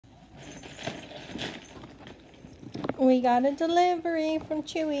We got a delivery from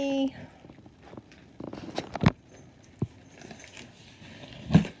Chewy.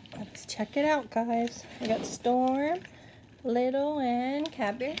 Let's check it out, guys. We got Storm, Little, and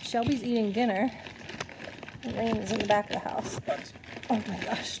Cadbury. Shelby's eating dinner. Rain is in the back of the house. Oh my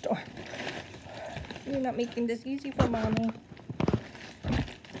gosh, Storm. You're not making this easy for Mommy.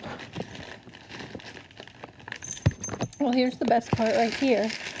 Well, here's the best part right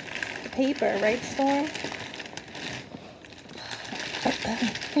here. The paper, right, Storm?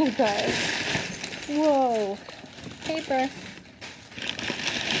 You guys. Whoa. Paper.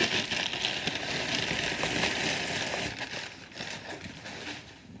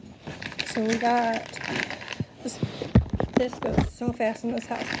 So we got this goes so fast in this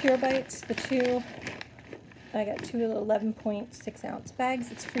house. Pure Bites, the two. I got two of the 11.6 ounce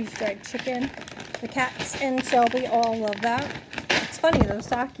bags. It's freeze-dried chicken. The cats and Shelby all love that. It's funny though,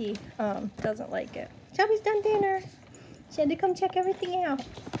 Saki doesn't like it. Shelby's done dinner. She had to come check everything out.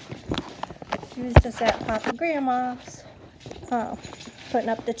 She was just at Papa Grandma's, putting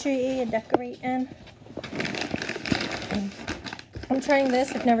up the tree and decorating. I'm trying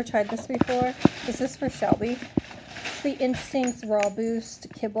this. I've never tried this before. This is for Shelby. The Instincts Raw Boost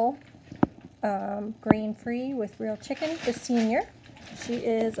Kibble, grain-free with real chicken. The senior. She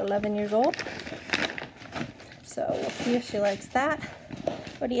is 11 years old. So we'll see if she likes that.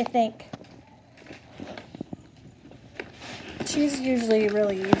 What do you think? She's usually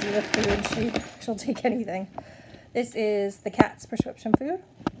really easy with food. She'll take anything. This is the cat's prescription food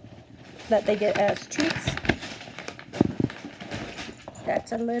that they get as treats.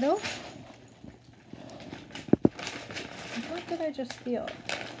 That's a Little. What did I just feel?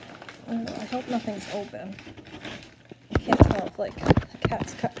 I hope nothing's open. I can't tell if like the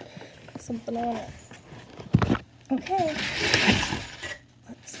cat's cut something on it. Okay.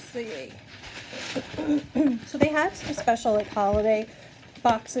 Let's see. So they had some special like holiday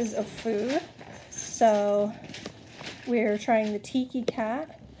boxes of food. So we're trying the Tiki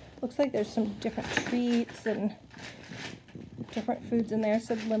Cat. Looks like there's some different treats and different foods in there.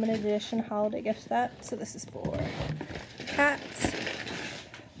 So limited edition holiday gift set. So this is for cats.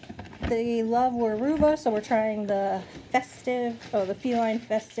 They love Waruba, so we're trying the the feline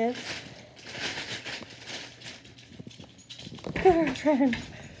festive.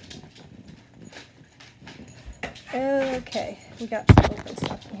 Okay, we got some open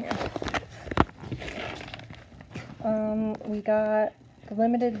stuff in here. We got the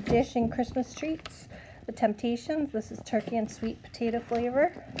limited edition Christmas treats, the Temptations. This is turkey and sweet potato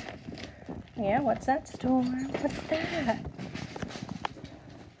flavor. Yeah, what's that, Storm? What's that?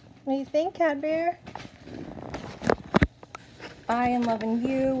 What do you think, Cadbury? I Am Loving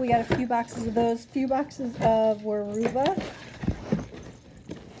You. We got a few boxes of those. Few boxes of Waruba.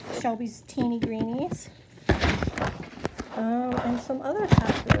 Shelby's Teeny Greenies. And some other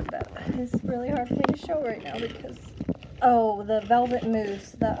cat food that is really hard for me to show right now because... Oh, the Velvet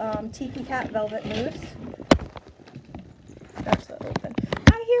Mousse. The Tiki Cat Velvet Mousse. That's not open.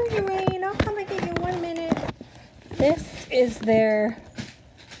 I hear you, Rain. I'll come and get you in 1 minute. This is their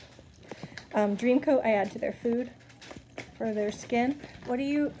Dream Coat I add to their food for their skin. What do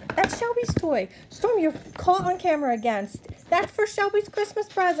you... That's Shelby's toy. Storm, you're caught on camera again. That's for Shelby's Christmas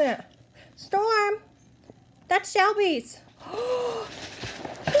present. Storm, that's Shelby's.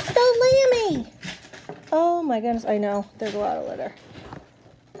 He stole Lammy. Oh my goodness, I know. There's a lot of litter.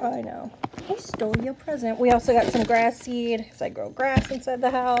 I know. He stole your present. We also got some grass seed because I grow grass inside the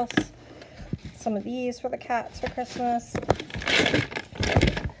house. Some of these for the cats for Christmas.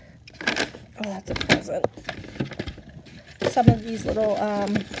 Oh, that's a present. Some of these little,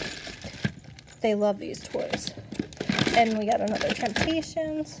 they love these toys. And we got another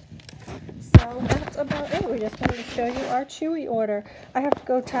Temptations. So that's about it. We just wanted to show you our Chewy order. I have to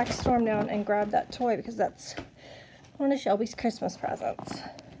go track Storm down and grab that toy because that's one of Shelby's Christmas presents.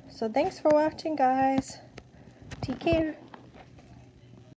 So thanks for watching, guys. Take care.